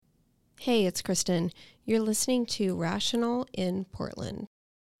Hey, it's Kristen. You're listening to Rational in Portland.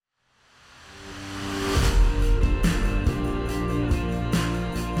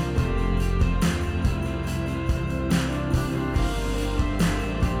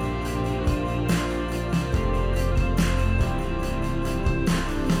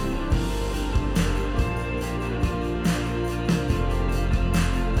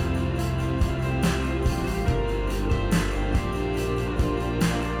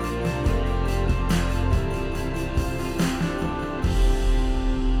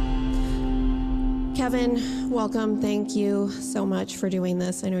 Kevin, welcome. Thank you so much for doing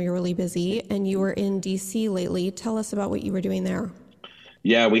this. I know you're really busy, and you were in D.C. lately. Tell us about what you were doing there.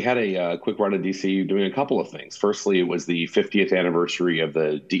 Yeah, we had a quick run in DC doing a couple of things. Firstly, it was the 50th anniversary of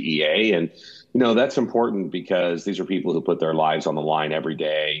the DEA. And, that's important because these are people who put their lives on the line every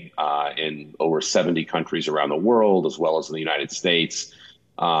day in over 70 countries around the world, as well as in the United States.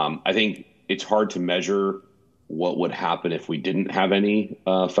 I think it's hard to measure what would happen if we didn't have any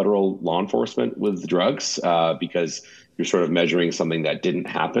federal law enforcement with drugs because you're sort of measuring something that didn't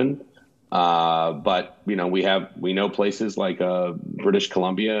happen. But we know places like British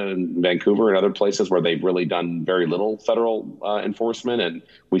Columbia and Vancouver and other places where they've really done very little federal enforcement, and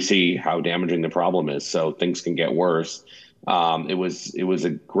we see how damaging the problem is. So things can get worse. It was a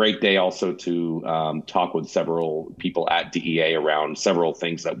great day also to talk with several people at DEA around several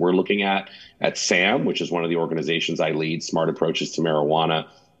things that we're looking at SAM, which is one of the organizations I lead, Smart Approaches to Marijuana.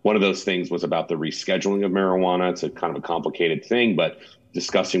 One of those things was about the rescheduling of marijuana. It's a kind of a complicated thing, but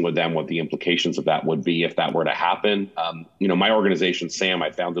discussing with them what the implications of that would be if that were to happen. My organization, SAM, I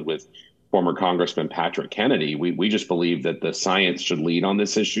founded with former Congressman Patrick Kennedy. We just believe that the science should lead on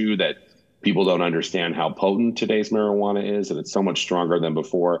this issue, that people don't understand how potent today's marijuana is, and it's so much stronger than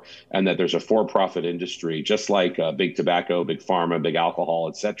before, and that there's a for-profit industry, just like big tobacco, big pharma, big alcohol,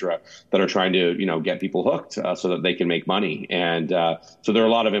 et cetera, that are trying to, get people hooked so that they can make money. And so there are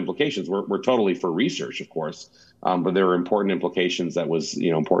a lot of implications. We're totally for research, of course, but there are important implications that was,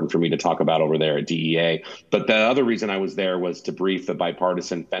 important for me to talk about over there at DEA. But the other reason I was there was to brief the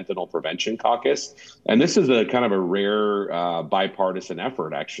Bipartisan Fentanyl Prevention Caucus. And this is a kind of a rare bipartisan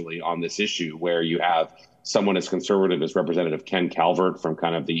effort, actually, on this issue, where you have someone as conservative as Representative Ken Calvert from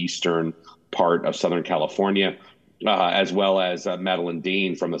kind of the eastern part of Southern California, as well as Madeline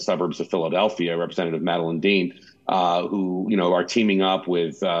Dean from the suburbs of Philadelphia, Representative Madeline Dean, who, are teaming up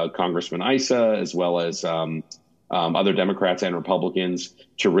with Congressman Issa, as well as other Democrats and Republicans,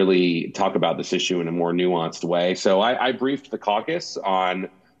 to really talk about this issue in a more nuanced way. So I briefed the caucus on,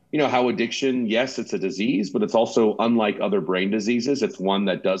 how addiction, yes, it's a disease, but it's also, unlike other brain diseases, it's one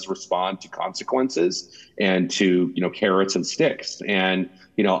that does respond to consequences and to, carrots and sticks. And,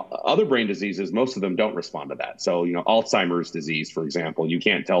 other brain diseases, most of them don't respond to that. So, Alzheimer's disease, for example, you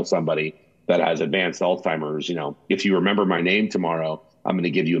can't tell somebody that has advanced Alzheimer's, if you remember my name tomorrow, I'm going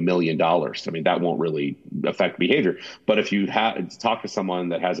to give you $1 million. I mean, that won't really affect behavior. But if you talk to someone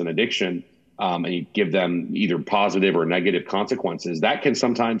that has an addiction and you give them either positive or negative consequences, that can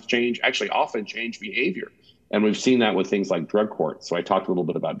sometimes often change behavior. And we've seen that with things like drug courts. So I talked a little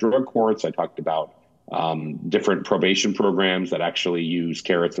bit about drug courts. I talked about different probation programs that actually use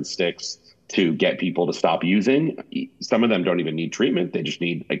carrots and sticks to get people to stop using. Some of them don't even need treatment. They just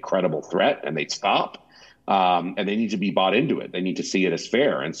need a credible threat and they stop. And they need to be bought into it. They need to see it as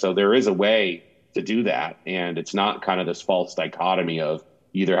fair. And so there is a way to do that. And it's not kind of this false dichotomy of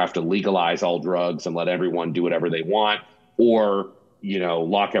you either have to legalize all drugs and let everyone do whatever they want, or,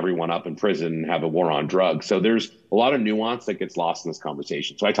 lock everyone up in prison and have a war on drugs. So there's a lot of nuance that gets lost in this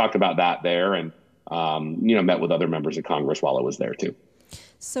conversation. So I talked about that there and, met with other members of Congress while I was there too.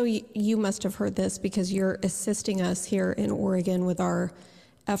 So you must have heard this because you're assisting us here in Oregon with our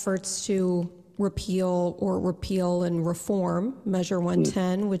efforts to repeal and reform Measure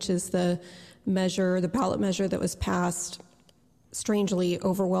 110, which is the ballot measure that was passed strangely,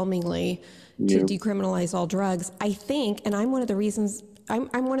 overwhelmingly, to decriminalize all drugs. I think, and I'm one of the reasons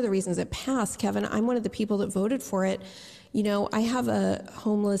it passed, Kevin. I'm one of the people that voted for it. I have a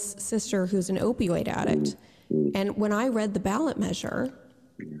homeless sister who's an opioid addict. And when I read the ballot measure,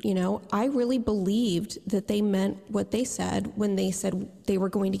 I really believed that they meant what they said when they said they were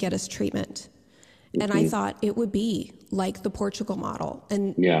going to get us treatment. And I thought it would be like the Portugal model,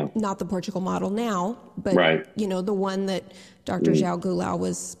 and not the Portugal model now, but the one that Dr. João Goulão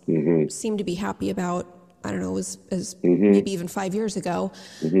was seemed to be happy about. I don't know, as maybe even 5 years ago,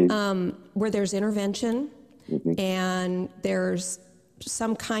 where there's intervention and there's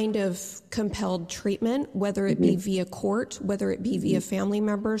some kind of compelled treatment, whether it be via court, whether it be via family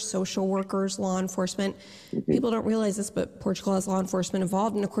members, social workers, law enforcement. People don't realize this, but Portugal has law enforcement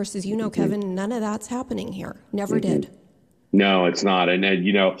involved. And of course, as you know, Kevin, none of that's happening here. Never did. No, it's not. And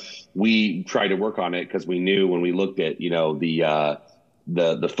we tried to work on it because we knew when we looked at,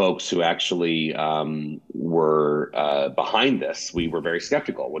 the folks who actually were behind this, we were very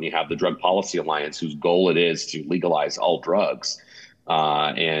skeptical. When you have the Drug Policy Alliance, whose goal it is to legalize all drugs, they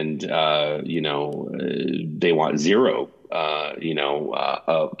want zero,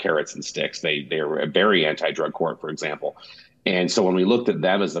 carrots and sticks. They're a very anti-drug court, for example. And so when we looked at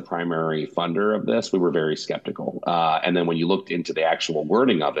them as the primary funder of this, we were very skeptical. And then when you looked into the actual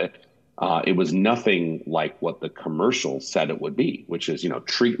wording of it, it was nothing like what the commercial said it would be, which is,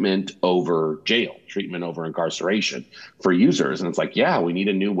 treatment over jail, treatment over incarceration for users. And it's like, yeah, we need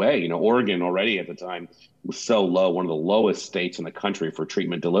a new way. Oregon already at the time was so low, one of the lowest states in the country for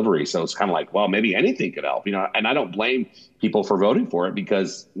treatment delivery. So it's kind of like, well, maybe anything could help, and I don't blame people for voting for it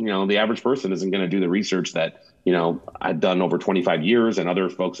because, the average person isn't going to do the research that, I've done over 25 years and other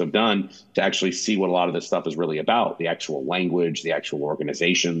folks have done to actually see what a lot of this stuff is really about, the actual language, the actual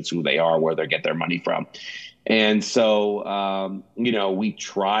organizations, who they are, where they get their money from. And so, we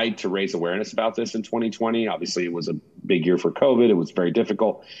tried to raise awareness about this in 2020. Obviously, it was a big year for COVID. It was very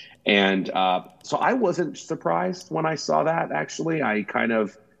difficult. And so I wasn't surprised when I saw that, actually. I kind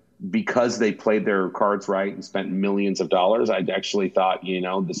of, because they played their cards right and spent millions of dollars, I actually thought,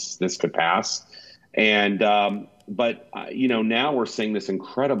 this could pass. And but now we're seeing this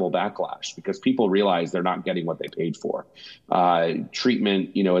incredible backlash because people realize they're not getting what they paid for.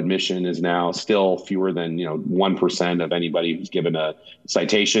 Treatment, admission is now still fewer than 1% of anybody who's given a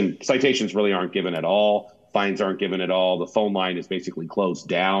citation. Citations really aren't given at all. Fines aren't given at all. The phone line is basically closed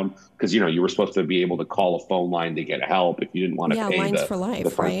down because you were supposed to be able to call a phone line to get help if you didn't want to pay Lines for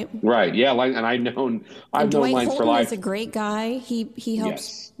Life, right? Right. Yeah. And I've known Lines for Life. Is a great guy. He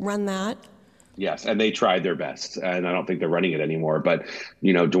helps run that. Yes, and they tried their best, and I don't think they're running it anymore. But,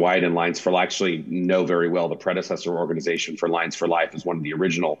 Dwight and Lines for Life actually know very well the predecessor organization for Lines for Life is one of the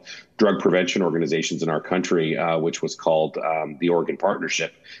original drug prevention organizations in our country, which was called the Oregon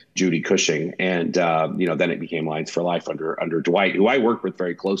Partnership, Judy Cushing. And, then it became Lines for Life under Dwight, who I worked with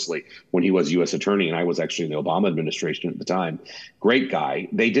very closely when he was U.S. attorney, and I was actually in the Obama administration at the time. Great guy.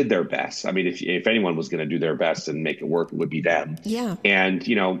 They did their best. I mean, if anyone was going to do their best and make it work, it would be them. Yeah. And,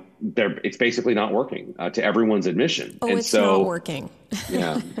 it's basically not working to everyone's admission. Oh, and it's not working.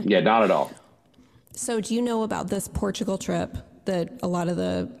 Yeah, not at all. So do you know about this Portugal trip that a lot of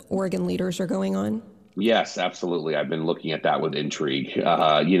the Oregon leaders are going on? Yes, absolutely. I've been looking at that with intrigue, and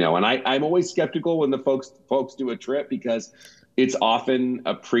I'm always skeptical when the folks do a trip because it's often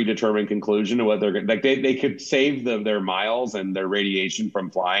a predetermined conclusion of what they're like. They could save their miles and their radiation from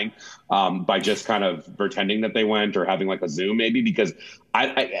flying by just kind of pretending that they went or having like a Zoom maybe, because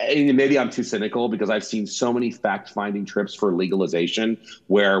maybe I'm too cynical because I've seen so many fact-finding trips for legalization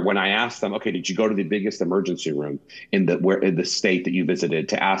where when I ask them, okay, did you go to the biggest emergency room in the state that you visited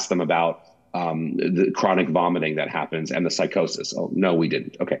to ask them about the chronic vomiting that happens and the psychosis? Oh, no, we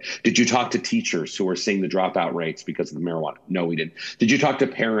didn't. Okay. Did you talk to teachers who are seeing the dropout rates because of the marijuana? No, we didn't. Did you talk to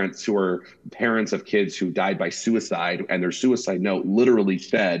parents who are parents of kids who died by suicide and their suicide note literally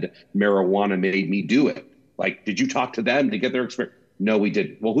said marijuana made me do it? Like, did you talk to them to get their experience? No, we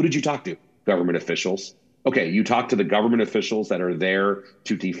didn't. Well, who did you talk to? Government officials. Okay, you talk to the government officials that are there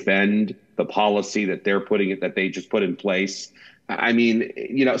to defend the policy that they just put in place. I mean,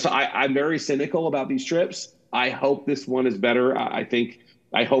 so I'm very cynical about these trips. I hope this one is better.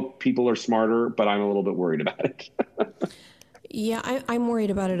 I hope people are smarter, but I'm a little bit worried about it. Yeah, I'm worried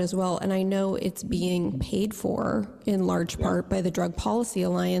about it as well. And I know it's being paid for in large part by the Drug Policy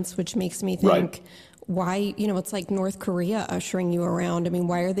Alliance, which makes me think, why, it's like North Korea ushering you around. I mean,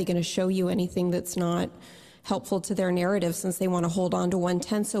 why are they going to show you anything that's not helpful to their narrative since they want to hold on to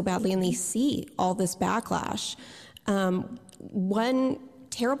 110 so badly and they see all this backlash? One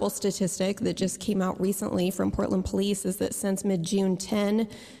terrible statistic that just came out recently from Portland Police is that since mid-June, 10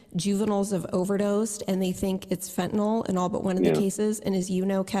 juveniles have overdosed, and they think it's fentanyl in all but one of the cases. And as you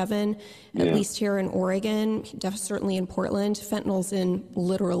know, Kevin, at least here in Oregon, certainly in Portland, fentanyl's in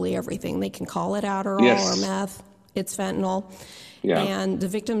literally everything. They can call it Adderall or meth. It's fentanyl. Yeah. And the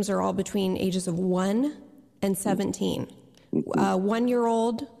victims are all between ages of 1 and 17.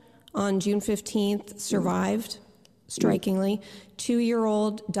 1-year-old on June 15th survived. Strikingly,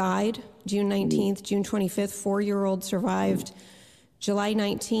 2-year-old died June 19th, June 25th, 4-year-old survived. July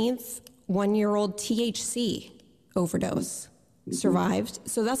 19th, 1-year-old THC overdose survived.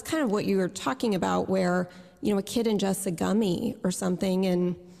 So that's kind of what you were talking about, where a kid ingests a gummy or something,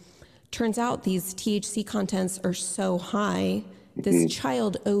 and turns out these THC contents are so high, this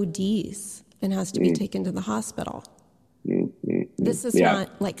child ODs and has to be taken to the hospital. This is not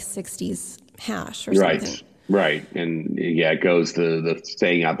like 60s hash or something. Right. And yeah, it goes to the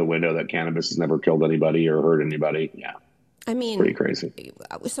saying out the window that cannabis has never killed anybody or hurt anybody. Yeah. I mean, pretty crazy.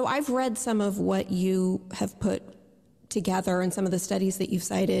 So I've read some of what you have put together and some of the studies that you've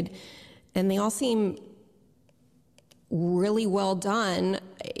cited, and they all seem really well done.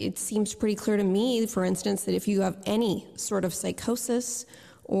 It seems pretty clear to me, for instance, that if you have any sort of psychosis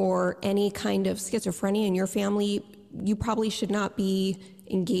or any kind of schizophrenia in your family, you probably should not be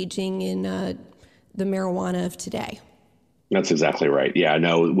engaging in the marijuana of today. That's exactly right. Yeah,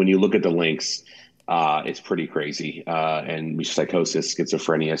 no, when you look at the links, it's pretty crazy. And psychosis,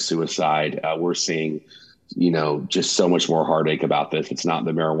 schizophrenia, suicide, we're seeing, just so much more heartache about this. It's not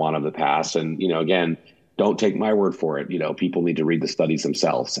the marijuana of the past. And, again, don't take my word for it. People need to read the studies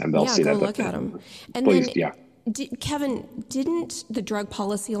themselves, and they'll see that. Yeah, go look at them. And please, then, Kevin, didn't the Drug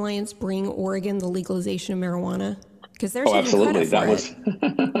Policy Alliance bring Oregon the legalization of marijuana? Because they're taking credit for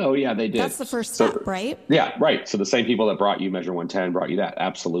it. Oh, yeah, they did. That's the first step, right? Yeah, right. So the same people that brought you Measure 110 brought you that.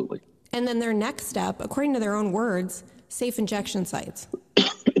 Absolutely. And then their next step, according to their own words, safe injection sites.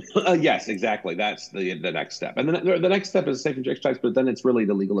 Yes, exactly. That's the next step. And then the next step is safe injection sites, but then it's really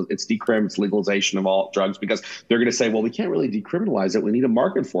it's legalization of all drugs, because they're going to say, well, we can't really decriminalize it. We need a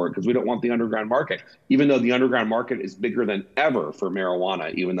market for it because we don't want the underground market, even though the underground market is bigger than ever for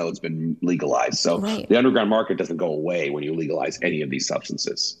marijuana, even though it's been legalized. So The underground market doesn't go away when you legalize any of these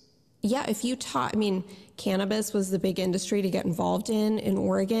substances. Yeah, cannabis was the big industry to get involved in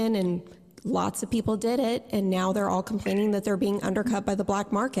Oregon, and lots of people did it, and now they're all complaining that they're being undercut by the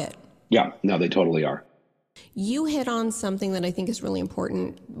black market. Yeah, no, they totally are. You hit on something that I think is really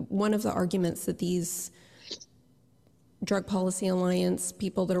important. One of the arguments that these Drug Policy Alliance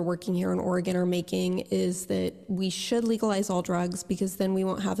people that are working here in Oregon are making is that we should legalize all drugs because then we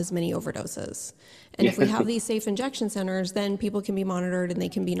won't have as many overdoses. And if we have these safe injection centers, then people can be monitored and they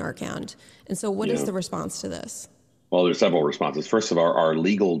can be Narcaned. And so what is the response to this? Well, there's several responses. First of all, our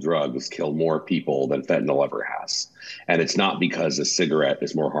legal drugs kill more people than fentanyl ever has. And it's not because a cigarette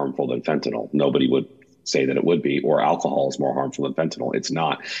is more harmful than fentanyl. Nobody would say that it would be, or alcohol is more harmful than fentanyl. It's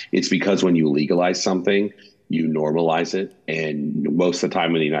not. It's because when you legalize something, you normalize it. And most of the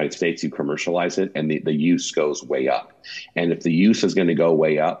time in the United States, you commercialize it, and the use goes way up. And if the use is going to go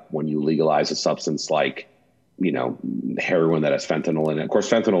way up when you legalize a substance like heroin that has fentanyl in it. Of course,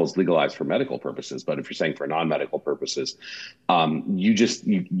 fentanyl is legalized for medical purposes, but if you're saying for non-medical purposes,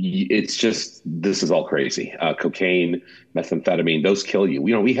 this is all crazy. Cocaine, methamphetamine, those kill you.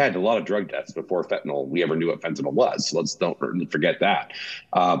 We had a lot of drug deaths before fentanyl. We ever knew what fentanyl was. So let's don't forget that.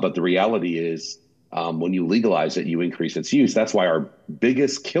 But the reality is, when you legalize it, you increase its use. That's why our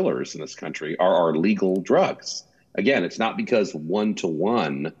biggest killers in this country are our legal drugs. Again, it's not because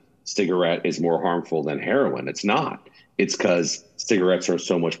 1-to-1 cigarette is more harmful than heroin. It's not. It's because cigarettes are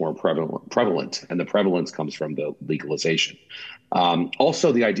so much more prevalent, and the prevalence comes from the legalization.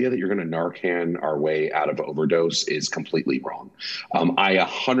 Also, the idea that you're going to Narcan our way out of overdose is completely wrong. I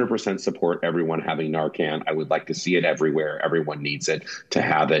 100% support everyone having Narcan. I would like to see it everywhere. Everyone needs it to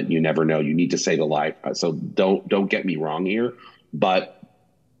have it. You never know. You need to save a life. So don't get me wrong here. But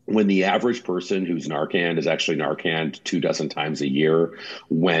when the average person who's Narcan is actually Narcaned 24 times a year,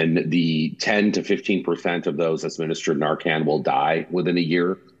 when the 10 to 15% of those administered Narcan will die within a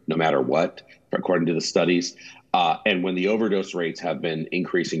year, no matter what, according to the studies, and when the overdose rates have been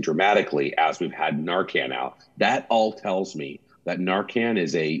increasing dramatically as we've had Narcan out, that all tells me that Narcan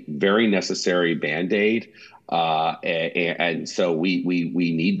is a very necessary Band-Aid. And so we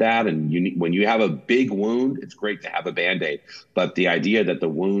need that. And when you have a big wound, it's great to have a Band-Aid. But the idea that the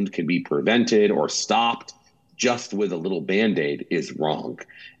wound can be prevented or stopped just with a little Band-Aid is wrong.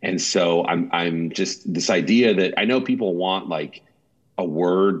 And so I'm just this idea that I know people want like a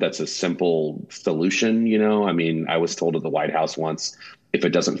word that's a simple solution. I was told at the White House once, if it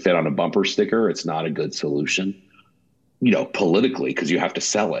doesn't fit on a bumper sticker, it's not a good solution, politically, because you have to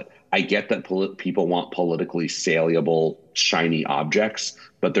sell it. I get that people want politically saleable, shiny objects,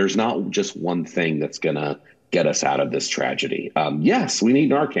 but there's not just one thing that's going to get us out of this tragedy. Yes, we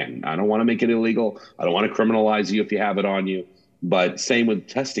need Narcan. I don't want to make it illegal. I don't want to criminalize you if you have it on you. But same with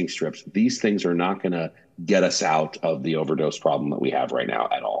testing strips. These things are not going to get us out of the overdose problem that we have right now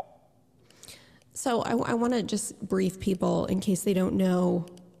at all. So I want to just brief people in case they don't know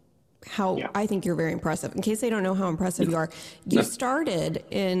I think you're very impressive. In case they don't know how impressive you are, you started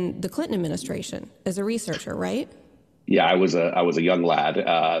in the Clinton administration as a researcher, right? Yeah, I was a young lad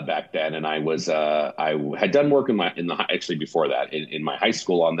back then, and I had done work actually before that in my high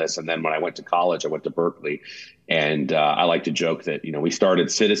school on this, and then when I went to college, I went to Berkeley, and I like to joke that we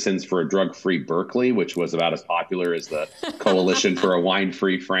started Citizens for a Drug-Free Berkeley, which was about as popular as the Coalition for a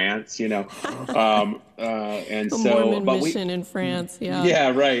Wine-Free France, and A so Mormon but we mission in France. Yeah. yeah,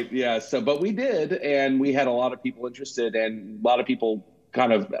 right. Yeah. So, but we did, and we had a lot of people interested, and a lot of people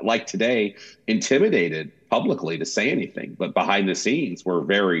kind of like today intimidated publicly to say anything, but behind the scenes were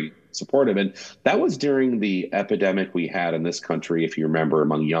very supportive. And that was during the epidemic we had in this country, if you remember,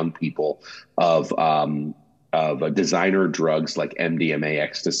 among young people of designer drugs like MDMA,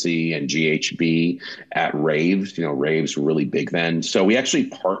 ecstasy, and GHB at raves. Raves were really big then. So we actually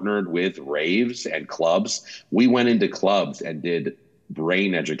partnered with raves and clubs. We went into clubs and did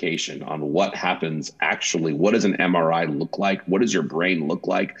brain education on what happens actually. What does an MRI look like? What does your brain look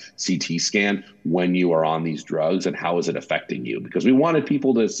like? CT scan when you are on these drugs, and how is it affecting you? Because we wanted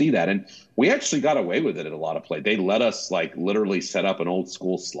people to see that. And we actually got away with it at a lot of places. They let us like literally set up an old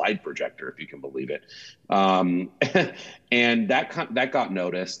school slide projector, if you can believe it. Um, and that got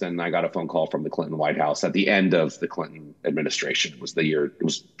noticed, and I got a phone call from the Clinton White House at the end of the Clinton administration. It was the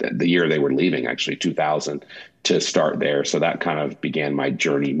year they were leaving, actually, 2000, to start there. So that kind of began my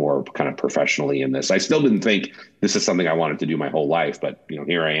journey more kind of professionally in this. I still didn't think this is something I wanted to do my whole life, but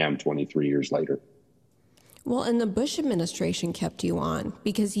here I am 23 years later. Well, and the Bush administration kept you on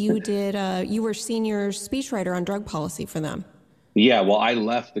because you were senior speechwriter on drug policy for them. Yeah, well, I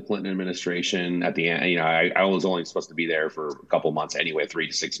left the Clinton administration at the end. I was only supposed to be there for a couple months anyway, 3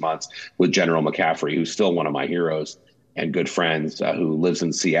 to 6 months, with General McCaffrey, who's still one of my heroes and good friends, who lives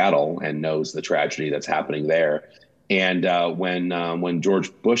in Seattle and knows the tragedy that's happening there. And when George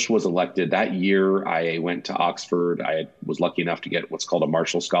Bush was elected that year, I went to Oxford. I was lucky enough to get what's called a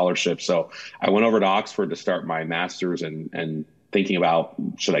Marshall Scholarship. So I went over to Oxford to start my master's, and thinking about,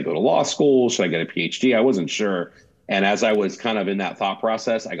 should I go to law school? Should I get a PhD? I wasn't sure. And as I was kind of in that thought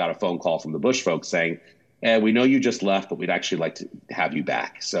process, I got a phone call from the Bush folks saying, we know you just left, but we'd actually like to have you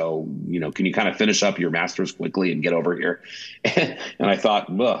back. So, can you kind of finish up your master's quickly and get over here? And I thought,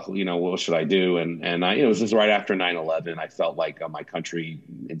 well, what should I do? And it was just right after 9/11. I felt like my country,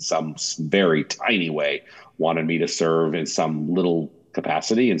 in some very tiny way, wanted me to serve in some little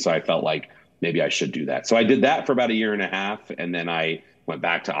capacity. And so I felt like maybe I should do that. So I did that for about a year and a half. And then I went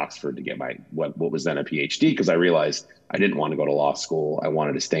back to Oxford to get my what was then a PhD, because I realized I didn't want to go to law school. I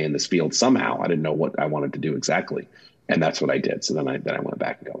wanted to stay in this field somehow. I didn't know what I wanted to do exactly, and that's what I did. So then I went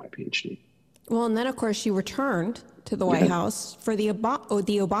back and got my PhD. Well, and then of course you returned to the White House for the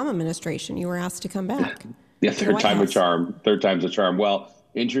Obama administration. You were asked to come back. Yeah, third time a charm. Third time's a charm. Well,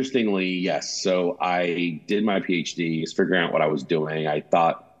 interestingly, yes. So I did my PhD, figuring out what I was doing. I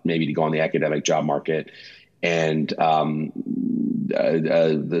thought maybe to go on the academic job market. And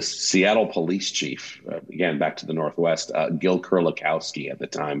the Seattle police chief, again, back to the Northwest, Gil Kurlikowski at the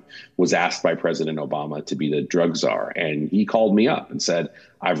time, was asked by President Obama to be the drug czar. And he called me up and said,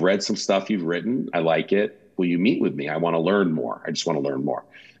 I've read some stuff you've written. I like it. Will you meet with me? I want to learn more. I just want to learn more.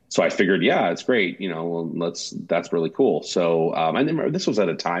 So I figured, yeah, it's great. That's really cool. So, and then this was at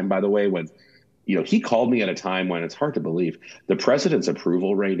a time, by the way, when, he called me at a time when it's hard to believe the president's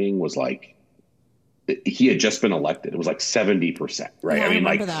approval rating was like, he had just been elected. It was like 70%, right? Yeah, I mean,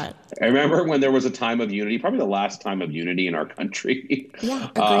 remember that. I remember when there was a time of unity, probably the last time of unity in our country. Yeah,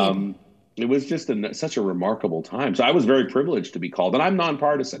 agreed. It was just such a remarkable time. So I was very privileged to be called, and I'm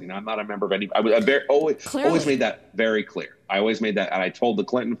nonpartisan. I'm not a member of any. I was always made that very clear. I always made that, and I told the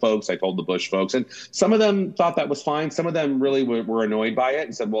Clinton folks, I told the Bush folks, and some of them thought that was fine. Some of them really were annoyed by it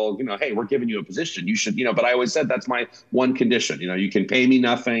and said, "Well, hey, we're giving you a position. You should, But I always said that's my one condition. You can pay me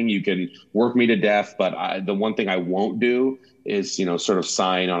nothing, you can work me to death, but the one thing I won't do is, sort of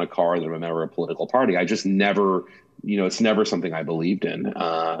sign on a card that I'm a member of a political party. I just never." It's never something I believed in,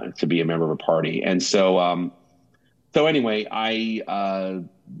 to be a member of a party. And so anyway, I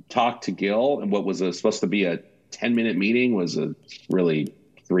talked to Gil, and what was supposed to be a 10-minute meeting was a really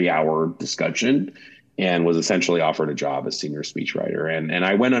 3-hour discussion, and was essentially offered a job as senior speechwriter. And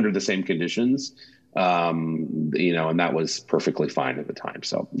I went under the same conditions, and that was perfectly fine at the time.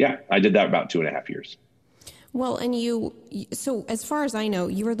 So yeah, I did that about 2.5 years. Well, and so as far as I know,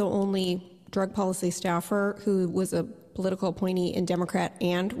 you were the only drug policy staffer who was a political appointee in Democrat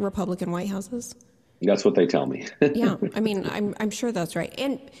and Republican White Houses. That's what they tell me. Yeah, I mean, I'm sure that's right.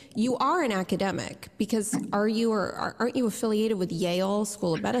 And you are an academic, because aren't you affiliated with Yale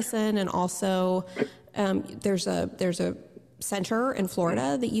School of Medicine, and also there's a center in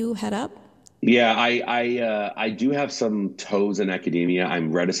Florida that you head up? Yeah, I do have some toes in academia.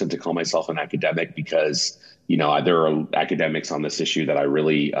 I'm reticent to call myself an academic because there are academics on this issue that I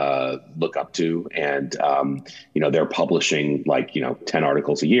really look up to, and they're publishing 10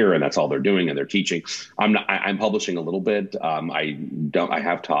 articles a year, and that's all they're doing, and they're teaching. I'm publishing a little bit. I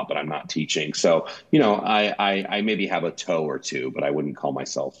have taught, but I'm not teaching. So I maybe have a toe or two, but I wouldn't call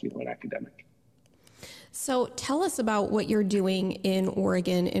myself an academic. So tell us about what you're doing in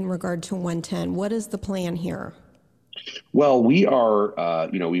Oregon in regard to 110. What is the plan here? Well, we are,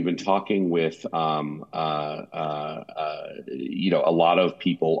 we've been talking with, a lot of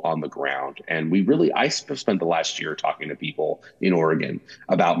people on the ground, and I spent the last year talking to people in Oregon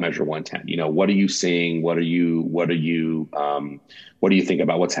about Measure 110. What are you seeing? What do you think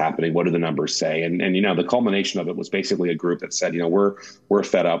about what's happening? What do the numbers say? And the culmination of it was basically a group that said, we're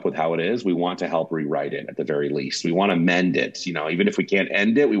fed up with how it is. We want to help rewrite it at the very least. We want to mend it. Even if we can't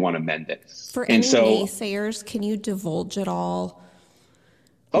end it, we want to mend it. For any naysayers, can you divulge it all?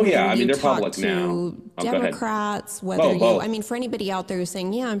 Oh, yeah. I mean, they're public now. Democrats, for anybody out there who's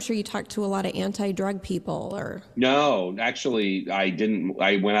saying, yeah, I'm sure you talked to a lot of anti-drug people or. No, actually, I didn't.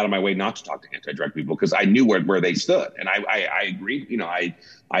 I went out of my way not to talk to anti-drug people because I knew where they stood. And I agreed,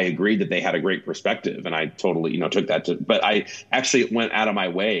 I agreed that they had a great perspective, and I totally, took that but I actually went out of my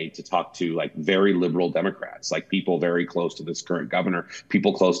way to talk to very liberal Democrats, people very close to this current governor,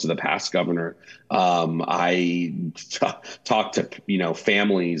 people close to the past governor. I talked to,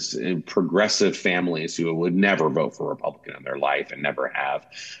 families, progressive families who would never vote for a Republican in their life and never have.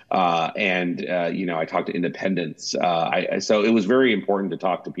 I talked to independents. So it was very important to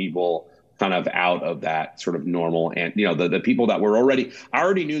talk to people kind of out of that sort of normal, and the people that were I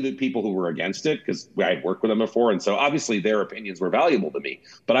already knew the people who were against it because I had worked with them before, and so obviously their opinions were valuable to me.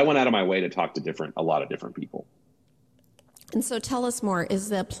 But I went out of my way to talk to a lot of different people. And so, tell us more. Is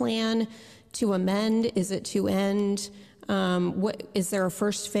the plan to amend? Is it to end? What is there a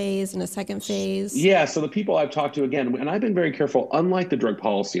first phase and a second phase? Yeah. So the people I've talked to, again, and I've been very careful, unlike the Drug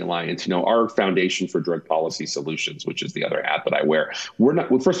Policy Alliance, our Foundation for Drug Policy Solutions, which is the other hat that I wear,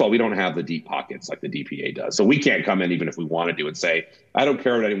 first of all, we don't have the deep pockets like the DPA does. So we can't come in even if we wanted to and say, I don't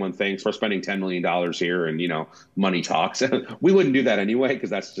care what anyone thinks. We're spending $10 million here and, money talks. We wouldn't do that anyway, because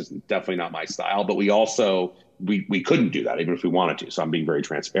that's just definitely not my style. But we also, we couldn't do that even if we wanted to. So I'm being very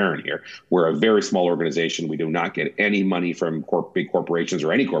transparent here. We're a very small organization. We do not get any money from big corporations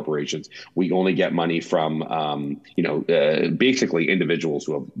or any corporations. We only get money from, basically individuals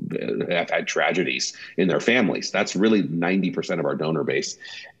who have had tragedies in their families. That's really 90% of our donor base.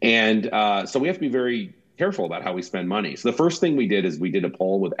 And so we have to be very careful about how we spend money. So the first thing we did is we did a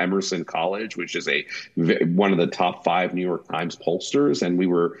poll with Emerson College, which is one of the top 5 New York Times pollsters. And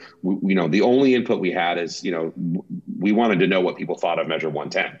the only input we had is, we wanted to know what people thought of Measure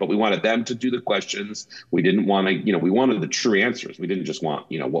 110, but we wanted them to do the questions. We didn't want to, we wanted the true answers. We didn't just want,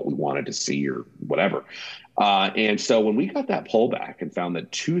 what we wanted to see or whatever. And so when we got that poll back and found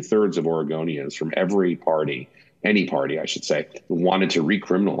that 2/3 of Oregonians from any party, I should say, wanted to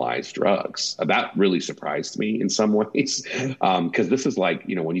recriminalize drugs. That really surprised me in some ways, because this is when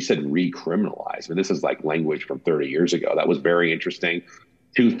you said recriminalize, this is like language from 30 years ago. That was very interesting.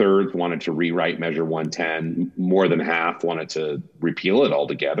 2/3 wanted to rewrite Measure 110. More than half wanted to repeal it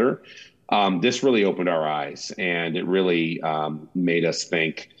altogether. This really opened our eyes, and it really made us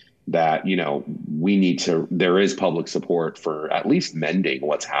think that, there is public support for at least mending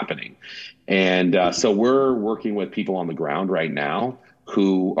what's happening. And so we're working with people on the ground right now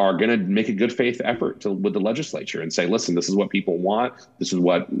who are going to make a good faith effort with the legislature and say, listen, this is what people want. This is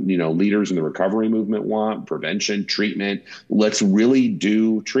what, leaders in the recovery movement want: prevention, treatment. Let's really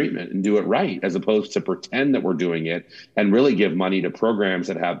do treatment and do it right, as opposed to pretend that we're doing it and really give money to programs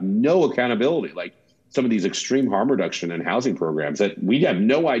that have no accountability. Like some of these extreme harm reduction and housing programs that we have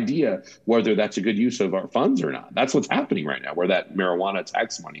no idea whether that's a good use of our funds or not. That's what's happening right now, where that marijuana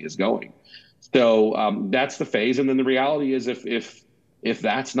tax money is going. So that's the phase. And then the reality is if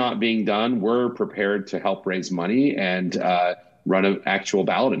that's not being done, we're prepared to help raise money and run an actual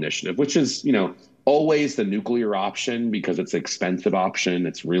ballot initiative, which is, always the nuclear option because it's an expensive option.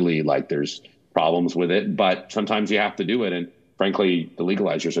 It's really there's problems with it, but sometimes you have to do it. And frankly, the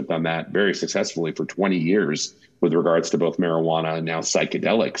legalizers have done that very successfully for 20 years with regards to both marijuana and now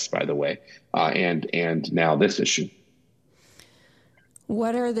psychedelics, by the way, and now this issue.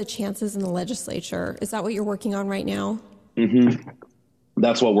 What are the chances in the legislature? Is that what you're working on right now? Mm-hmm.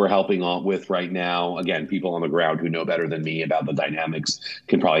 That's what we're helping with right now. Again, people on the ground who know better than me about the dynamics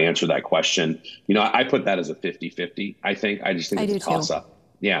can probably answer that question. I put that as a 50-50, I think. I just think it's a toss-up.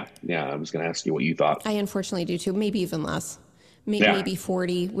 Yeah. I was going to ask you what you thought. I unfortunately do too. Maybe even less. maybe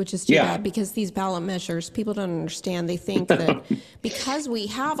 40, which is too bad, because these ballot measures, people don't understand. They think that because we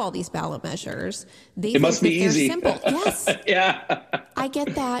have all these ballot measures, they think must be that easy. they're simple. Yes. Yeah. I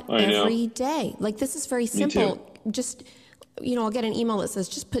get that every day. Like, this is very simple. Just, I'll get an email that says,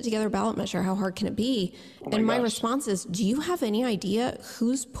 just put together a ballot measure. How hard can it be? And my response is, do you have any idea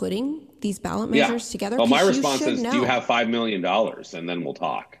who's putting these ballot measures together? Well, my response is, do you have $5 million? And then we'll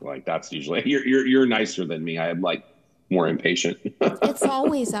talk. Like, that's usually, you're nicer than me. I'm like more impatient. It's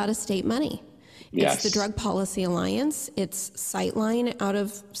always out of state money. Yes. It's the Drug Policy Alliance. It's Sightline out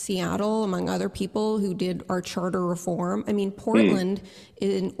of Seattle, among other people who did our charter reform. I mean, Portland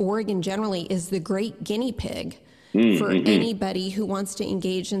in Oregon generally is the great guinea pig for anybody who wants to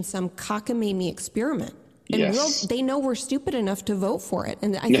engage in some cockamamie experiment. And they know we're stupid enough to vote for it.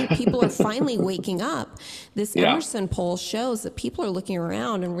 And I think people are finally waking up. This Emerson poll shows that people are looking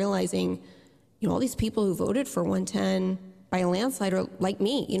around and realizing, all these people who voted for 110 by a landslide are like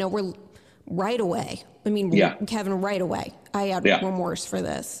me. We're right away. I mean, Kevin, right away. I had remorse for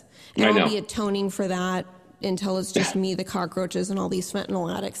this. And I'll be atoning for that until it's just me, the cockroaches, and all these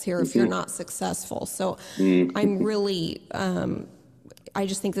fentanyl addicts here if you're not successful. So I'm really... I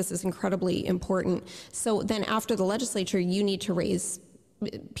just think this is incredibly important. So then after the legislature, you need to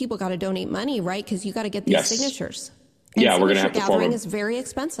people got to donate money, right? Because you got to get these signatures. And we're going to have to gathering is very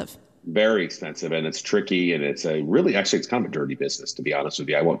expensive. Very expensive, and it's tricky, and it's it's kind of a dirty business, to be honest with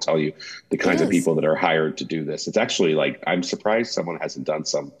you. I won't tell you the kinds of people that are hired to do this. It's actually I'm surprised someone hasn't done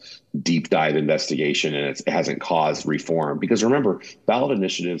some deep dive investigation and it hasn't caused reform. Because remember, ballot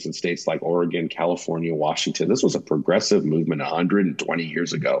initiatives in states like Oregon, California, Washington, this was a progressive movement 120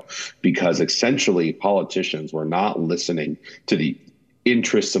 years ago, because essentially politicians were not listening to the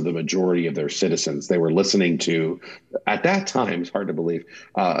interests of the majority of their citizens. They were listening to, at that time, it's hard to believe,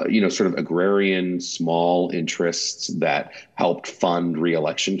 sort of agrarian small interests that helped fund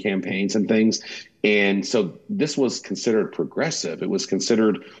re-election campaigns and things. And so this was considered progressive. It was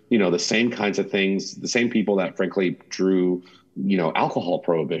considered, the same kinds of things, the same people that frankly drew alcohol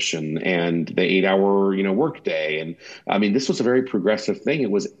prohibition and the 8-hour, workday. And I mean, this was a very progressive thing. It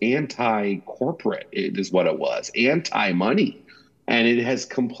was anti-corporate, is what it was, anti-money. And it has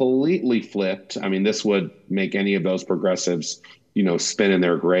completely flipped. I mean, this would make any of those progressives, spin in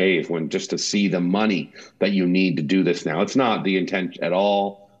their grave when just to see the money that you need to do this now. It's not the intent at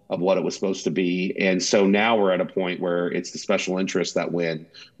all of what it was supposed to be. And so now we're at a point where it's the special interests that win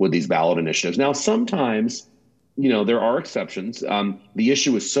with these ballot initiatives. Now, sometimes, there are exceptions. The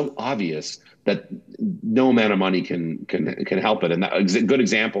issue is so obvious that no amount of money can help it. And a good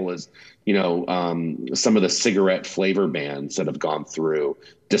example is, some of the cigarette flavor bans that have gone through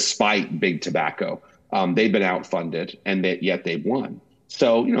despite big tobacco. They've been outfunded, and yet they've won.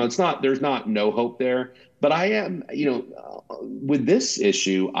 So, there's not no hope there. But I am, with this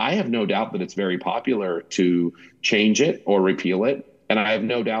issue, I have no doubt that it's very popular to change it or repeal it. And I have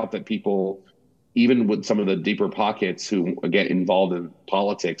no doubt that people, even with some of the deeper pockets who get involved in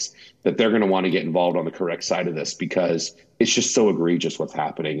politics, that they're going to want to get involved on the correct side of this, because it's just so egregious what's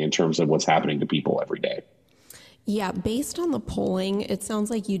happening in terms of what's happening to people every day. Yeah, based on the polling, it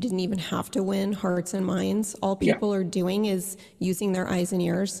sounds like you didn't even have to win hearts and minds. All people are doing is using their eyes and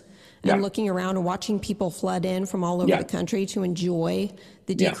ears and looking around and watching people flood in from all over the country to enjoy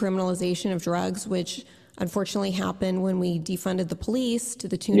the decriminalization of drugs, which unfortunately happened when we defunded the police to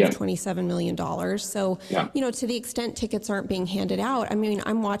the tune of $27 million. So, to the extent tickets aren't being handed out, I mean,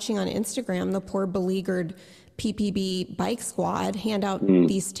 I'm watching on Instagram the poor beleaguered PPB bike squad hand out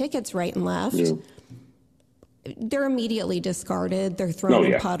these tickets right and left. They're immediately discarded. They're thrown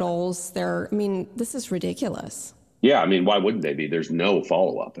in puddles. This is ridiculous. Yeah, I mean, why wouldn't they be? There's no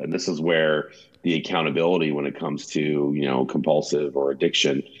follow-up. And this is where the accountability when it comes to, compulsive or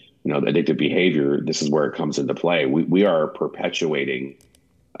addiction, the addictive behavior, this is where it comes into play. We are perpetuating,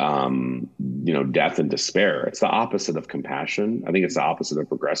 death and despair. It's the opposite of compassion. I think it's the opposite of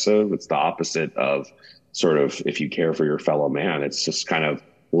progressive. It's the opposite of sort of, if you care for your fellow man, it's just kind of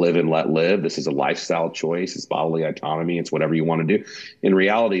live and let live. This is a lifestyle choice. It's bodily autonomy. It's whatever you want to do. In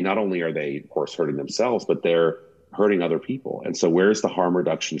reality, not only are they, of course, hurting themselves, but they're hurting other people. And so where's the harm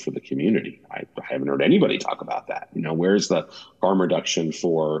reduction for the community? I haven't heard anybody talk about that. Where's the harm reduction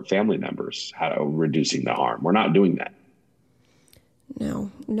for family members? How reducing the harm? We're not doing that.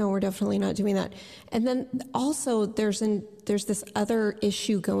 No, we're definitely not doing that. And then also there's this other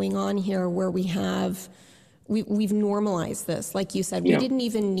issue going on here where we've normalized this. Like you said, we didn't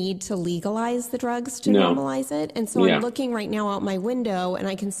even need to legalize the drugs to normalize it. And so I'm looking right now out my window and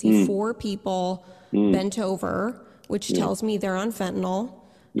I can see 4 people bent over, which tells me they're on fentanyl.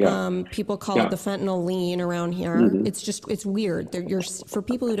 Yeah. People call it Yeah. the fentanyl lean around here. It's weird. For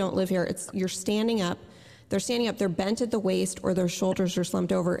people who don't live here, you're standing up. They're standing up. They're bent at the waist, or their shoulders are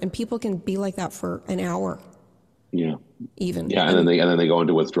slumped over, and people can be like that for an hour. Yeah. Even. Yeah. And then they go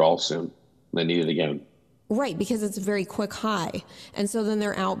into withdrawal soon. They need it again. Right, because it's a very quick high. And so then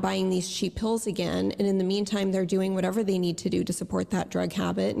they're out buying these cheap pills again. And in the meantime, they're doing whatever they need to do to support that drug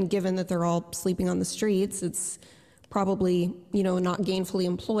habit. And given that they're all sleeping on the streets, it's probably, not gainfully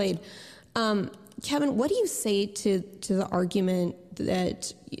employed. Kevin, what do you say to the argument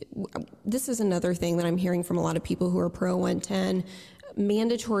that this is another thing that I'm hearing from a lot of people who are pro 110?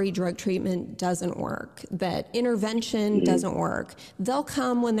 Mandatory drug treatment doesn't work, that intervention doesn't work. They'll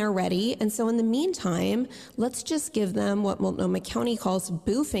come when they're ready. And so in the meantime, let's just give them what Multnomah County calls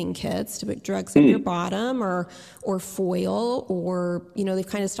boofing kits to put drugs in your bottom or foil, or, they've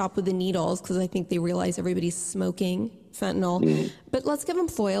kind of stopped with the needles because I think they realize everybody's smoking fentanyl. But let's give them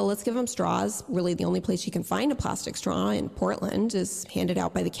foil, let's give them straws. Really, the only place you can find a plastic straw in Portland is handed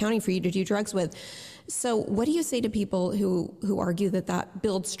out by the county for you to do drugs with. So what do you say to people who argue that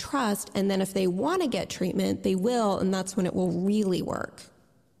builds trust, and then if they want to get treatment, they will, and that's when it will really work?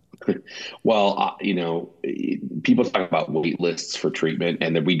 Well, people talk about wait lists for treatment,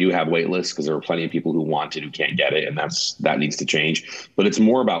 and that we do have wait lists because there are plenty of people who want it who can't get it, and that needs to change. But it's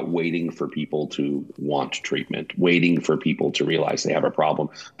more about waiting for people to want treatment, waiting for people to realize they have a problem.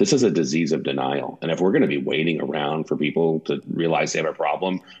 This is a disease of denial, and if we're going to be waiting around for people to realize they have a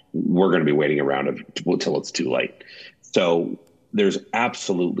problem, we're going to be waiting around until it's too late. So there's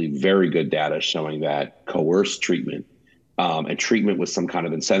absolutely very good data showing that coerced treatment, and treatment with some kind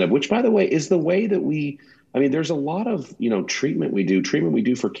of incentive, which, by the way, is the way that there's a lot of, treatment we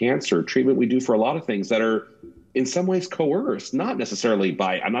do for cancer, treatment we do for a lot of things that are in some ways coerced, not necessarily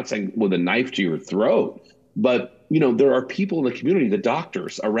I'm not saying with a knife to your throat, but, there are people in the community, the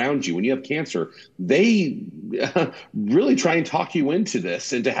doctors around you, when you have cancer, they really try and talk you into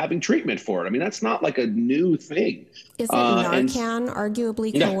this, into having treatment for it. That's not like a new thing. Isn't Narcan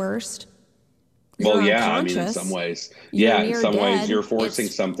arguably coerced? Well, yeah, in some ways. Ways you're forcing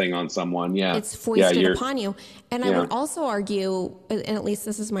something on someone. Yeah. It's foisted upon you. And I would also argue, and at least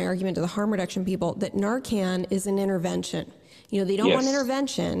this is my argument to the harm reduction people, that Narcan is an intervention. They don't want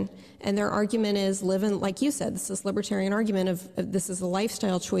intervention. And their argument is living, like you said, this libertarian argument of this is a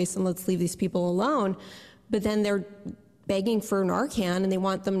lifestyle choice and let's leave these people alone. But then they're begging for Narcan, and they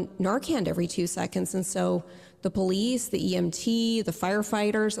want them Narcaned every 2 seconds. And so the police, the EMT, the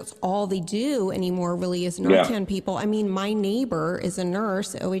firefighters, that's all they do anymore really is Narcan people. My neighbor is a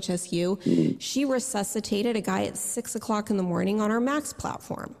nurse at OHSU. She resuscitated a guy at 6 o'clock in the morning on our Max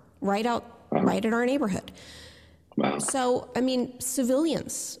platform, right at our neighborhood. Wow. So,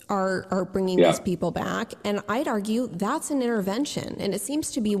 civilians are bringing these people back, and I'd argue that's an intervention, and it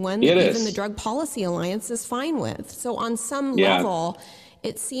seems to be one that even the Drug Policy Alliance is fine with. So on some level,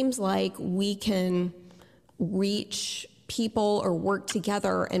 it seems like we can reach people or work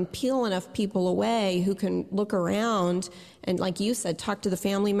together and peel enough people away who can look around and, like you said, talk to the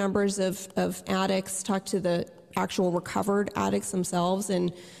family members of addicts, talk to the actual recovered addicts themselves,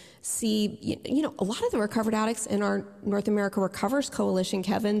 and see, a lot of the recovered addicts in our North America Recovers Coalition,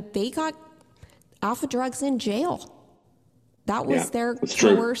 Kevin, they got alpha drugs in jail. That was their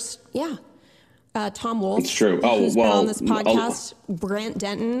coerced. Yeah. Tom Wolf, who's been on this podcast, Brent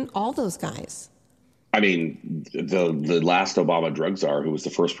Denton, all those guys. The last Obama drug czar, who was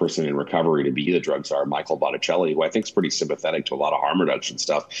the first person in recovery to be the drug czar, Michael Botticelli, who I think is pretty sympathetic to a lot of harm reduction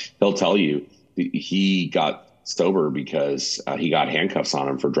stuff, he'll tell you he got sober because he got handcuffs on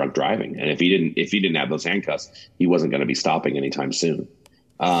him for drunk driving, and if he didn't have those handcuffs, he wasn't going to be stopping anytime soon.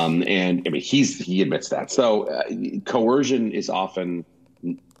 He admits that. So coercion is often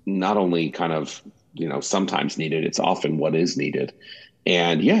not only kind of sometimes needed; it's often what is needed.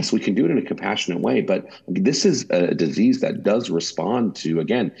 And yes, we can do it in a compassionate way, but this is a disease that does respond to,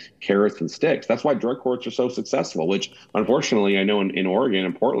 again, carrots and sticks. That's why drug courts are so successful, which unfortunately I know in Oregon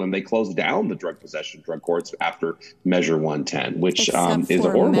and Portland, they closed down the drug possession drug courts after Measure 110, which is a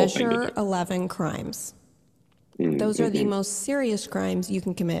horrible Measure thing to do. 11 crimes. Those are the most serious crimes you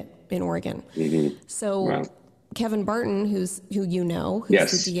can commit in Oregon. So Kevin Barton, who's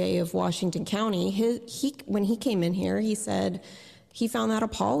the DA of Washington County, he when he came in here, he said he found that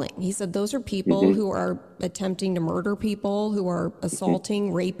appalling. He said those are people who are attempting to murder people, who are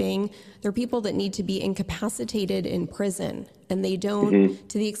assaulting, raping. They're people that need to be incapacitated in prison, and they don't,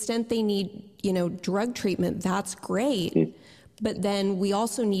 to the extent they need, drug treatment, that's great. But then we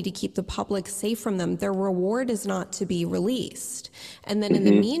also need to keep the public safe from them. Their reward is not to be released. And then in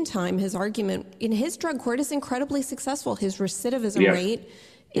the meantime, his argument in his drug court is incredibly successful. His recidivism rate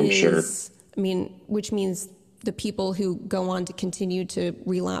I'm sure. which means the people who go on to continue to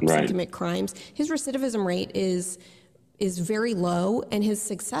relapse and Right. commit crimes, his recidivism rate is very low, and his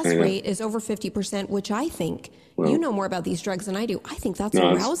success I know. rate is over 50%, which I think, Well, you know more about these drugs than I do. I think that's no,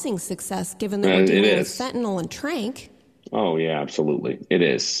 a it's, rousing success, given that we're it dealing with is. fentanyl and trank. Oh yeah, absolutely. It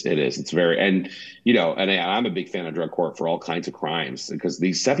is. It is. It's very, and you know, and I'm a big fan of drug court for all kinds of crimes because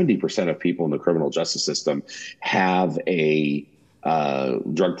these 70% of people in the criminal justice system have a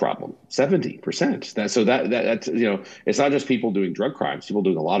drug problem. 70%. That's you know, it's not just people doing drug crimes. People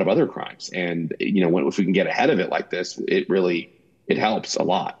doing a lot of other crimes, and you know, if we can get ahead of it like this, it helps a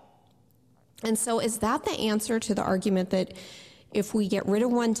lot. And so is that the answer to the argument that if we get rid of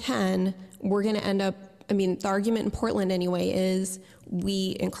 110, we're going to end up, the argument in Portland anyway is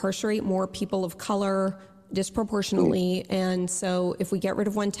we incarcerate more people of color disproportionately. And so if we get rid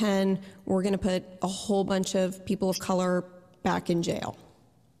of 110, we're going to put a whole bunch of people of color back in jail.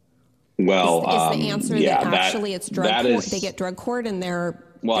 Well, is the answer that actually it's drug court? They get drug court and they're...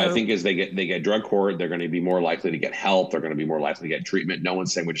 I think as they get drug court, they're going to be more likely to get help. They're going to be more likely to get treatment. No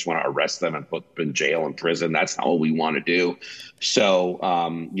one's saying we just want to arrest them and put them in jail and prison. That's not what we want to do. So,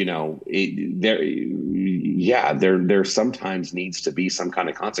 you know, there sometimes needs to be some kind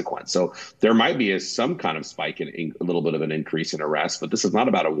of consequence. So there might be some kind of spike in a little bit of an increase in arrests, but this is not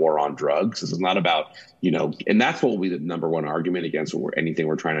about a war on drugs. This is not about, you know, and that's what will be the number one argument against anything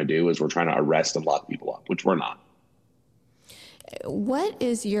we're trying to do is we're trying to arrest and lock people up, which we're not. What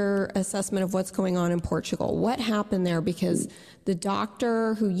is your assessment of what's going on in Portugal? What happened there? Because the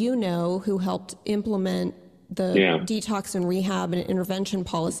doctor who helped implement the detox and rehab and intervention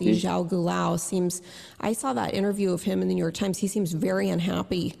policy, João Goulão, I saw that interview of him in the New York Times. He seems very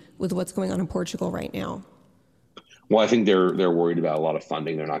unhappy with what's going on in Portugal right now. Well, I think they're worried about a lot of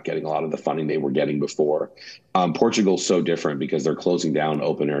funding. They're not getting a lot of the funding they were getting before. Portugal's so different because they're closing down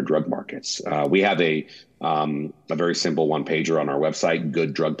open air drug markets. We have a very simple one pager on our website,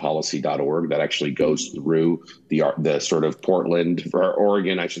 gooddrugpolicy.org, that actually goes through the sort of Portland or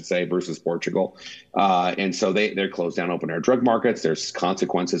Oregon, I should say, versus Portugal. And so they're closed down open air drug markets. There's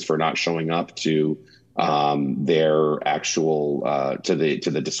consequences for not showing up to their actual to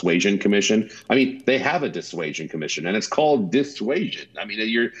the dissuasion commission. I mean, they have a dissuasion commission, and it's called dissuasion. I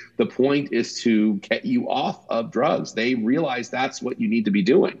mean, the point is to get you off of drugs. They realize that's what you need to be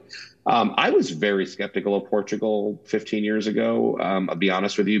doing. I was very skeptical of Portugal 15 years ago. I'll be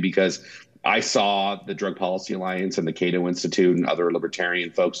honest with you, because I saw the Drug Policy Alliance and the Cato Institute and other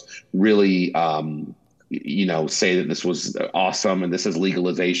libertarian folks really say that this was awesome and this is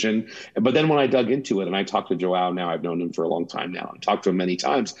legalization. But then when I dug into it and I talked to Joao, now I've known him for a long time now, and talked to him many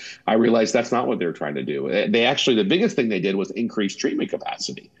times, I realized that's not what they're trying to do. They actually, the biggest thing they did was increase treatment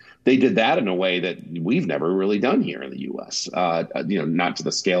capacity. They did that in a way that we've never really done here in the U.S., not to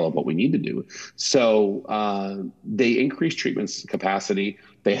the scale of what we need to do. So they increased treatment capacity.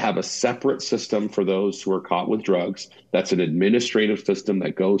 They have a separate system for those who are caught with drugs. That's an administrative system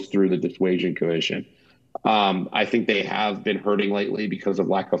that goes through the Dissuasion Commission. I think they have been hurting lately because of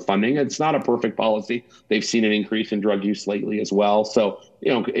lack of funding. It's not a perfect policy. They've seen an increase in drug use lately as well. So,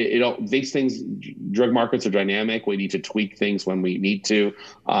 these things, drug markets are dynamic. We need to tweak things when we need to.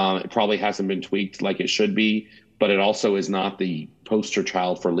 It probably hasn't been tweaked like it should be, but it also is not the poster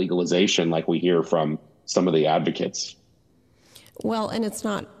child for legalization like we hear from some of the advocates. Well, and it's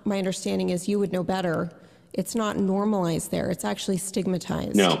not, my understanding is you would know better, it's not normalized there. It's actually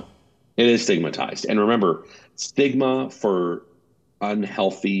stigmatized. No. It is stigmatized. And remember, stigma for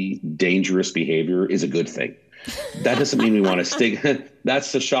unhealthy, dangerous behavior is a good thing. That doesn't mean we want to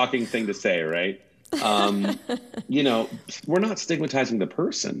That's a shocking thing to say, right? We're not stigmatizing the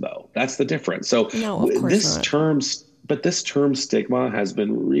person, though. That's the difference. So no, of course not. This term stigma has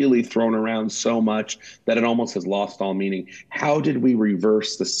been really thrown around so much that it almost has lost all meaning. How did we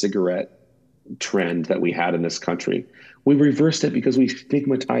reverse the cigarette trend that we had in this country? We reversed it because we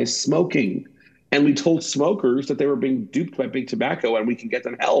stigmatized smoking, and we told smokers that they were being duped by big tobacco and we can get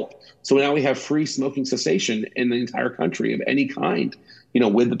them help. So now we have free smoking cessation in the entire country of any kind,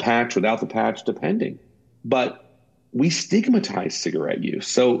 with the patch, without the patch, depending. But we stigmatize cigarette use.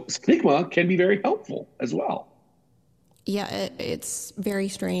 So stigma can be very helpful as well. Yeah, it's very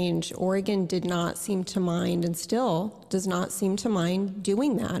strange. Oregon did not seem to mind, and still does not seem to mind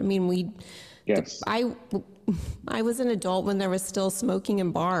doing that. I mean, Yes. I was an adult when there was still smoking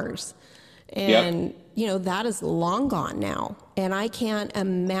in bars, and that is long gone now. And I can't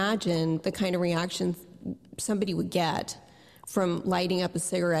imagine the kind of reaction somebody would get from lighting up a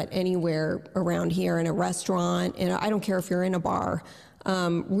cigarette anywhere around here, in a restaurant, and I don't care if you're in a bar.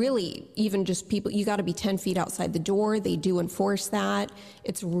 Really, even just people, you got to be 10 feet outside the door. They do enforce that.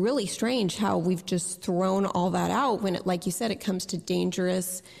 It's really strange how we've just thrown all that out when it, like you said, it comes to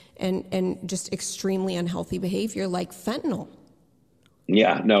dangerous and just extremely unhealthy behavior like fentanyl.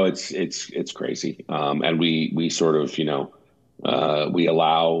 Yeah, no, it's crazy. And we sort of, we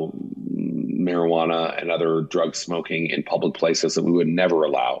allow marijuana and other drug smoking in public places that we would never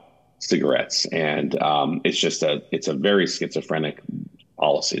allow cigarettes. And it's a very schizophrenic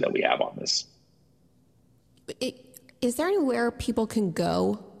policy that we have on this. Is there anywhere people can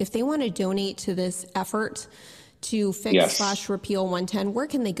go if they want to donate to this effort to fix Yes. / repeal 110? Where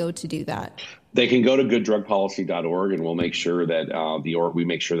can they go to do that? They can go to gooddrugpolicy.org, and we'll make sure that we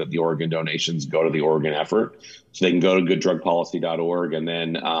make sure that the Oregon donations go to the Oregon effort. So they can go to gooddrugpolicy.org, and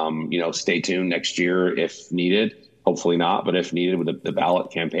then stay tuned next year if needed. Hopefully not, but if needed, with the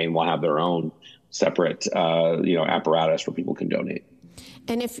ballot campaign, we'll have their own separate apparatus where people can donate.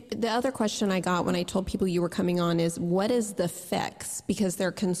 And if the other question I got when I told people you were coming on is, what is the fix? Because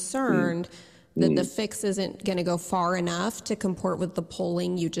they're concerned that the fix isn't going to go far enough to comport with the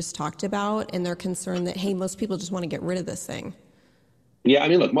polling you just talked about. And they're concerned that, hey, most people just want to get rid of this thing. Yeah, I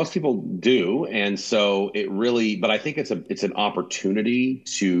mean, look, most people do, and so but I think it's an opportunity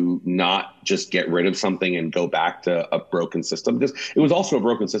to not just get rid of something and go back to a broken system, because it was also a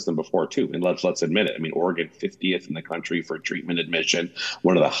broken system before too. And let's admit it. I mean, Oregon 50th in the country for treatment admission,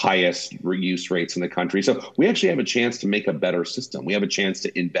 one of the highest reuse rates in the country. So we actually have a chance to make a better system. We have a chance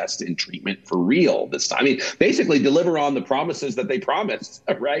to invest in treatment for real this time. I mean, basically deliver on the promises that they promised.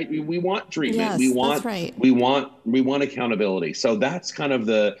 Right? We want treatment. Yes, that's right. We want accountability. So that's kind of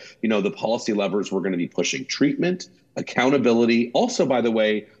the policy levers we're going to be pushing: treatment, accountability. Also, by the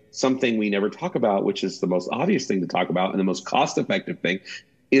way, something we never talk about, which is the most obvious thing to talk about and the most cost-effective thing,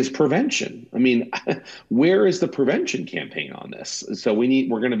 is prevention. I mean, where is the prevention campaign on this? So we're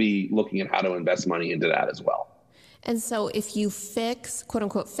going to be looking at how to invest money into that as well. And so if you quote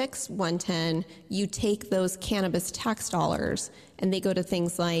unquote, fix 110, you take those cannabis tax dollars and they go to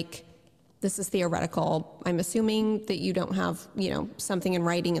things like, this is theoretical, I'm assuming that you don't have, something in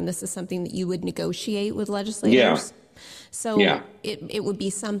writing, and this is something that you would negotiate with legislators. Yeah. So it would be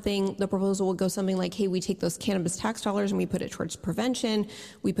something, the proposal would go something like, hey, we take those cannabis tax dollars and we put it towards prevention.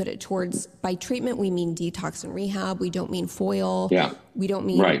 We put it towards, by treatment, we mean detox and rehab. We don't mean foil. Yeah. We don't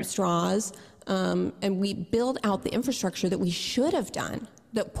mean straws. And we build out the infrastructure that we should have done,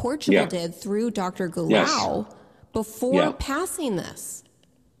 that Portugal did through Dr. Gulao before passing this.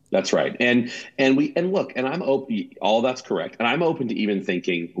 That's right. And look, and I'm open, all that's correct. And I'm open to even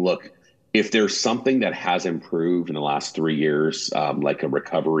thinking, look, if there's something that has improved in the last 3 years, like a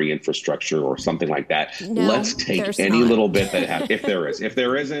recovery infrastructure or something like that, let's take any little bit that has, if there is. If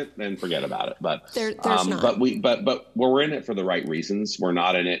there isn't, then forget about it. But there's not. But we're in it for the right reasons. We're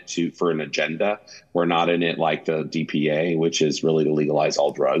not in it for an agenda. We're not in it like the DPA, which is really to legalize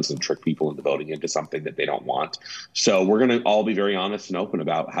all drugs and trick people into voting into something that they don't want. So we're going to all be very honest and open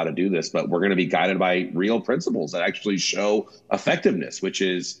about how to do this, but we're going to be guided by real principles that actually show effectiveness, which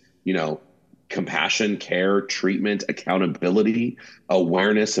is, compassion, care, treatment, accountability,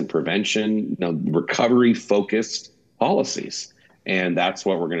 awareness and prevention, recovery focused policies. And that's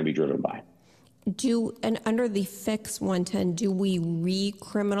what we're going to be driven by. And under the Fix 110, do we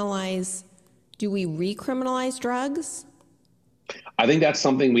recriminalize drugs? I think that's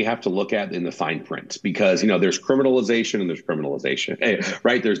something we have to look at in the fine print, because, there's criminalization and there's criminalization,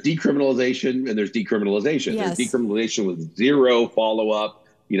 right? There's decriminalization and there's decriminalization. Yes. There's decriminalization with zero follow-up,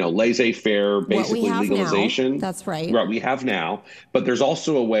 laissez-faire, basically legalization. Now. That's right. Right, we have now. But there's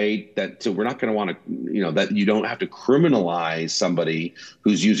also a way so we're not going to want to, that you don't have to criminalize somebody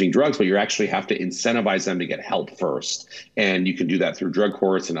who's using drugs, but you actually have to incentivize them to get help first. And you can do that through drug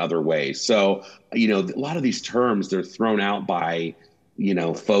courts and other ways. So, a lot of these terms, they're thrown out by,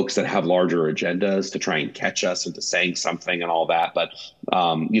 folks that have larger agendas to try and catch us into saying something and all that. But,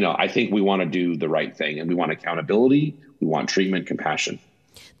 I think we want to do the right thing, and we want accountability. We want treatment, compassion.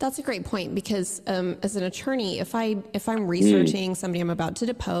 That's a great point, because as an attorney, if I'm researching somebody I'm about to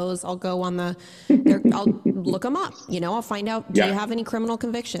depose, I'll go on I'll look them up. I'll find out, do you have any criminal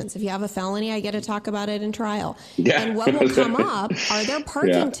convictions? If you have a felony, I get to talk about it in trial. Yeah. And what will come up are their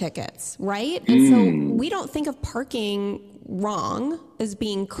parking tickets, right? And so we don't think of parking wrong as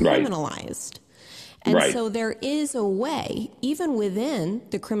being criminalized. Right. And so there is a way, even within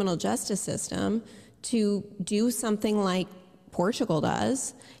the criminal justice system, to do something like Portugal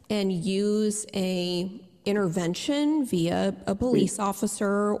does and use a intervention via a police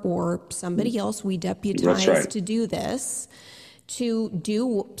officer or somebody else we deputize to do this, to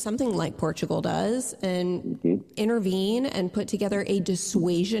do something like Portugal does and intervene and put together a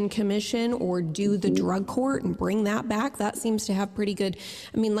dissuasion commission or do the drug court and bring that back. That seems to have pretty good,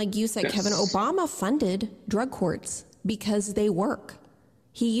 I mean, like you said, Kevin, Obama funded drug courts because they work.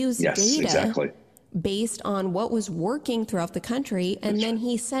 He used data based on what was working throughout the country, and then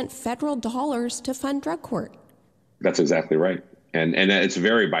he sent federal dollars to fund drug court. That's exactly right. And it's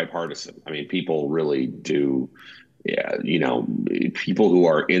very bipartisan. I mean, people really do. Yeah, people who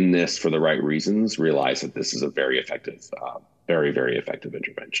are in this for the right reasons realize that this is a very effective, very, very effective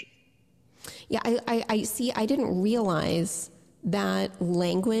intervention. Yeah, I see. I didn't realize that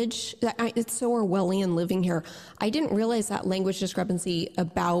language. It's so Orwellian living here. I didn't realize that language discrepancy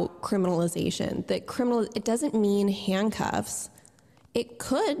about criminalization. That it doesn't mean handcuffs. It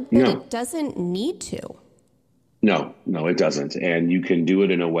could, but it doesn't need to. No, it doesn't. And you can do it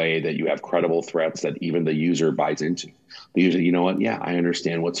in a way that you have credible threats that even the user buys into. The user, you know what? Yeah, I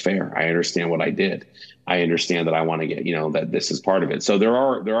understand what's fair. I understand what I did. I understand that I want to get, that this is part of it. So there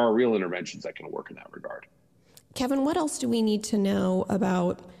are real interventions that can work in that regard. Kevin, what else do we need to know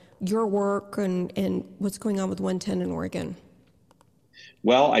about your work and what's going on with 110 in Oregon?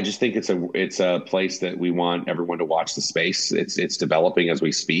 Well, I just think it's a place that we want everyone to watch the space. It's developing as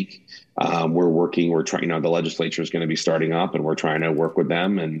we speak. We're trying, the legislature is going to be starting up and we're trying to work with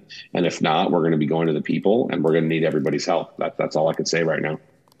them. And if not, we're going to be going to the people and we're going to need everybody's help. That's all I can say right now.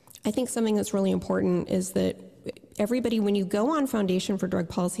 I think something that's really important is that everybody, when you go on Foundation for Drug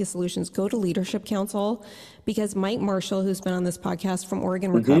Policy Solutions, go to Leadership Council, because Mike Marshall, who's been on this podcast from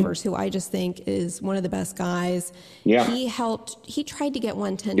Oregon Recovers, who I just think is one of the best guys. Yeah. He tried to get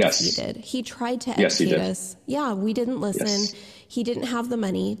 110 defeated. He tried to educate us. Yeah, we didn't listen. Yes. He didn't have the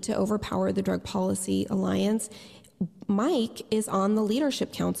money to overpower the Drug Policy Alliance. Mike is on the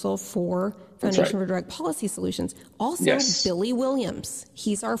Leadership Council for Foundation for Drug Policy Solutions. Also, Billy Williams.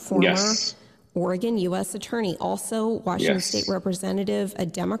 He's our former Oregon U.S. Attorney. Also, Washington State Representative, a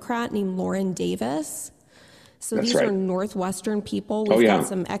Democrat named Lauren Davis. So these are Northwestern people. We've got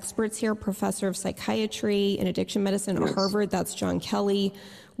some experts here, professor of psychiatry and addiction medicine at Harvard. That's John Kelly.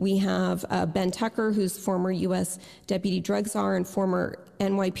 We have Ben Tucker, who's former U.S. Deputy Drug Czar and former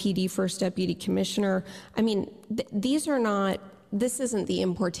NYPD First Deputy Commissioner. I mean, this isn't the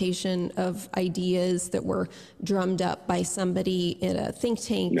importation of ideas that were drummed up by somebody in a think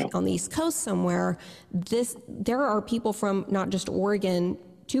tank on the East Coast somewhere. There are people from not just Oregon,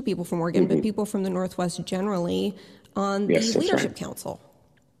 2 people from Oregon, but people from the Northwest generally on the Leadership Council.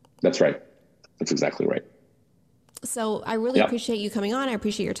 That's right. That's exactly right. So I really appreciate you coming on. I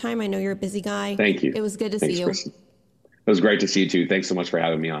appreciate your time. I know you're a busy guy. Thank you. It was good to see you. Kristen. It was great to see you too. Thanks so much for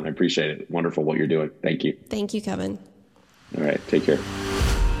having me on. I appreciate it. Wonderful what you're doing. Thank you. Thank you, Kevin. All right. Take care.